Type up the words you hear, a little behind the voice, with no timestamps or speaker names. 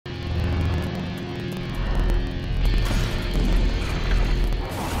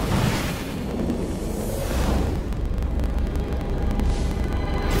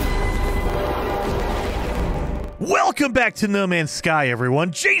Welcome back to No Man's Sky,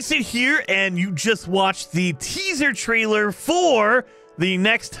 everyone. Jason here, and you just watched the teaser trailer for the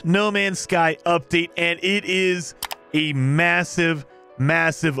next No Man's Sky update, and it is a massive,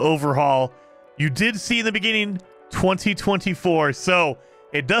 massive overhaul. You did see in the beginning 2024, so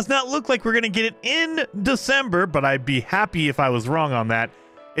it does not look like we're going to get it in December, but I'd be happy if I was wrong on that.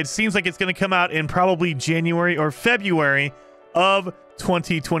 It seems like it's going to come out in probably January or February of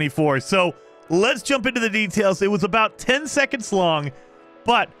 2024. So let's jump into the details. It was about 10 seconds long,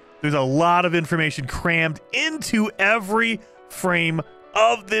 but there's a lot of information crammed into every frame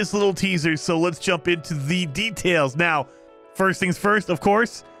of this little teaser. So let's jump into the details. Now, first things first, of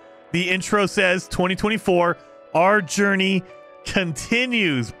course, the intro says 2024, our journey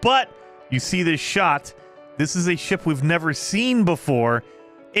continues. But you see this shot. This is a ship we've never seen before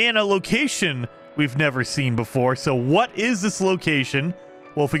and a location we've never seen before. So what is this location?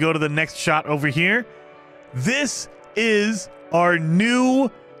 Well, if we go to the next shot over here, this is our new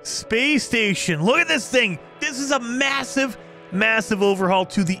space station. Look at this thing. This is a massive, massive overhaul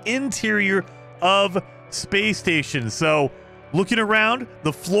to the interior of space station. So looking around,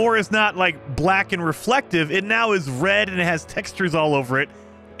 the floor is not like black and reflective. It now is red and it has textures all over it.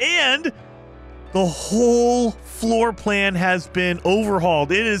 And the whole floor plan has been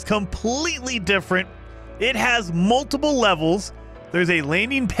overhauled. It is completely different. It has multiple levels. There's a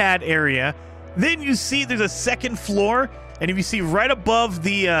landing pad area. Then you see there's a second floor. And if you see right above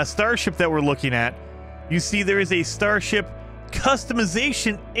the starship that we're looking at, you see there is a starship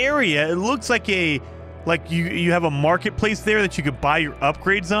customization area. It looks like you have a marketplace there that you could buy your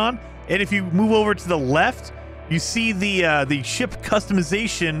upgrades on. And if you move over to the left, you see the ship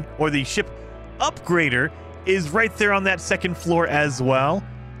customization, or the ship upgrader, is right there on that second floor as well,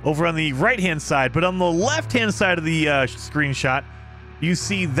 over on the right hand side. But on the left hand side of the screenshot, you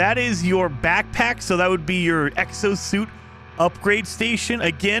see that is your backpack. So that would be your exosuit upgrade station.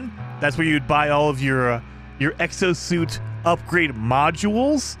 Again, that's where you'd buy all of your exosuit upgrade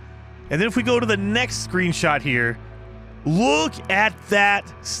modules. And then if we go to the next screenshot here, look at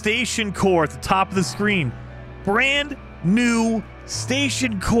that station core at the top of the screen. Brand new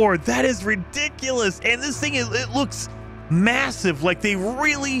station core. That is ridiculous. And this thing it looks massive. Like they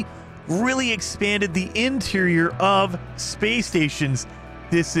really expanded the interior of space stations.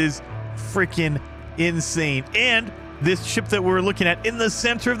 This is freaking insane. And this ship that we're looking at in the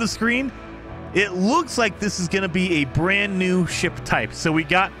center of the screen, it looks like this is going to be a brand new ship type. So we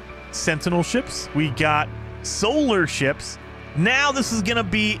got Sentinel ships, we got solar ships. Now this is going to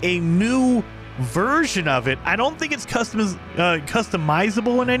be a new version of it. I don't think it's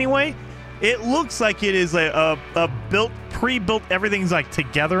customizable in any way. It looks like it is a pre-built, everything's like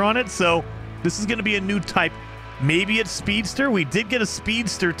together on it. So this is going to be a new type. Maybe it's speedster. We did get a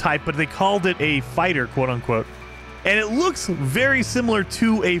speedster type, but they called it a fighter, quote unquote. And it looks very similar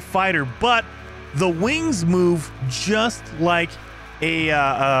to a fighter, but the wings move just like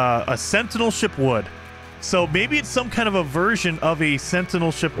a Sentinel ship would. So maybe it's some kind of a version of a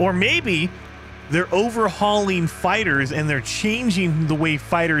Sentinel ship, or maybe they're overhauling fighters and they're changing the way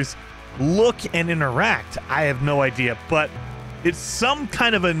fighters look and interact. I have no idea, but it's some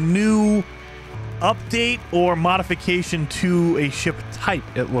kind of a new update or modification to a ship type,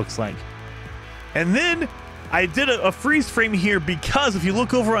 it looks like. And then I did a freeze frame here because if you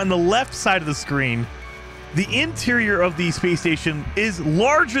look over on the left side of the screen, the interior of the space station is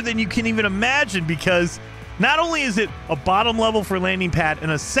larger than you can even imagine, because not only is it a bottom level for landing pad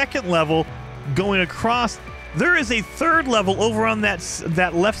and a second level going across, there is a third level over on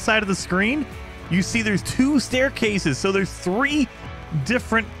that left side of the screen. You see there's two staircases, so there's 3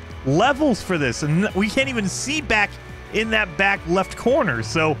 different levels for this, and we can't even see back in that back left corner.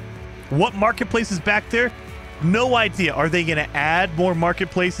 So what marketplace is back there? No idea. Are they going to add more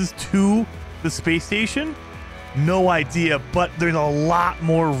marketplaces to the space station? No idea, but there's a lot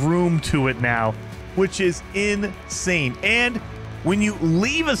more room to it now, which is insane. And when you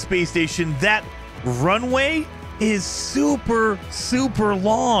leave a space station, that runway is super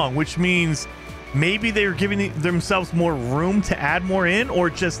long, which means maybe they're giving themselves more room to add more in,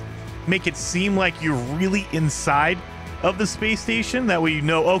 or just make it seem like you're really inside of the space station. That way you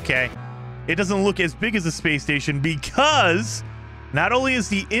know, okay, it doesn't look as big as a space station, because not only is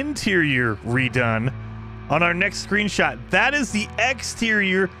the interior redone, on our next screenshot, that is the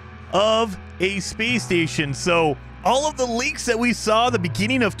exterior of a space station. So all of the leaks that we saw at the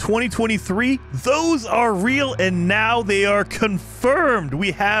beginning of 2023, those are real, and now they are confirmed.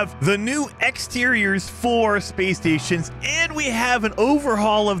 We have the new exteriors for space stations, and we have an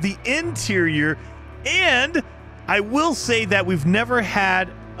overhaul of the interior. And I will say that we've never had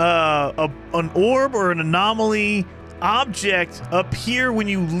an orb or an anomaly object appear when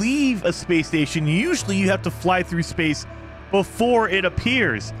you leave a space station. Usually you have to fly through space before it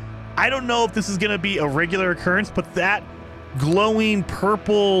appears. I don't know if this is going to be a regular occurrence, but that glowing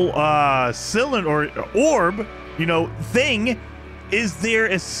purple cylinder or orb, you know, thing is there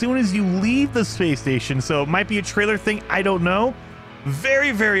as soon as you leave the space station. So it might be a trailer thing. I don't know.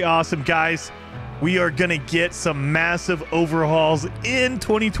 Very, very awesome, guys. We are going to get some massive overhauls in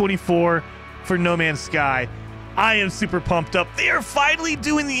 2024 for No Man's Sky. I am super pumped up. They are finally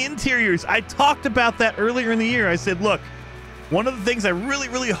doing the interiors. I talked about that earlier in the year. I said, look, one of the things I really,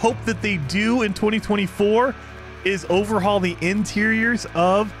 really hope that they do in 2024 is overhaul the interiors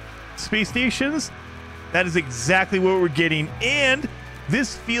of space stations. That is exactly what we're getting. And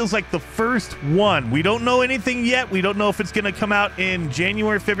this feels like the first one. We don't know anything yet. We don't know if it's going to come out in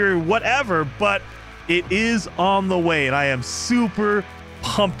January, February, whatever, but it is on the way, and I am super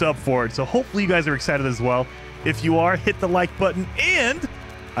pumped up for it. So hopefully you guys are excited as well. If you are, hit the like button, and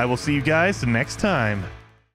I will see you guys next time.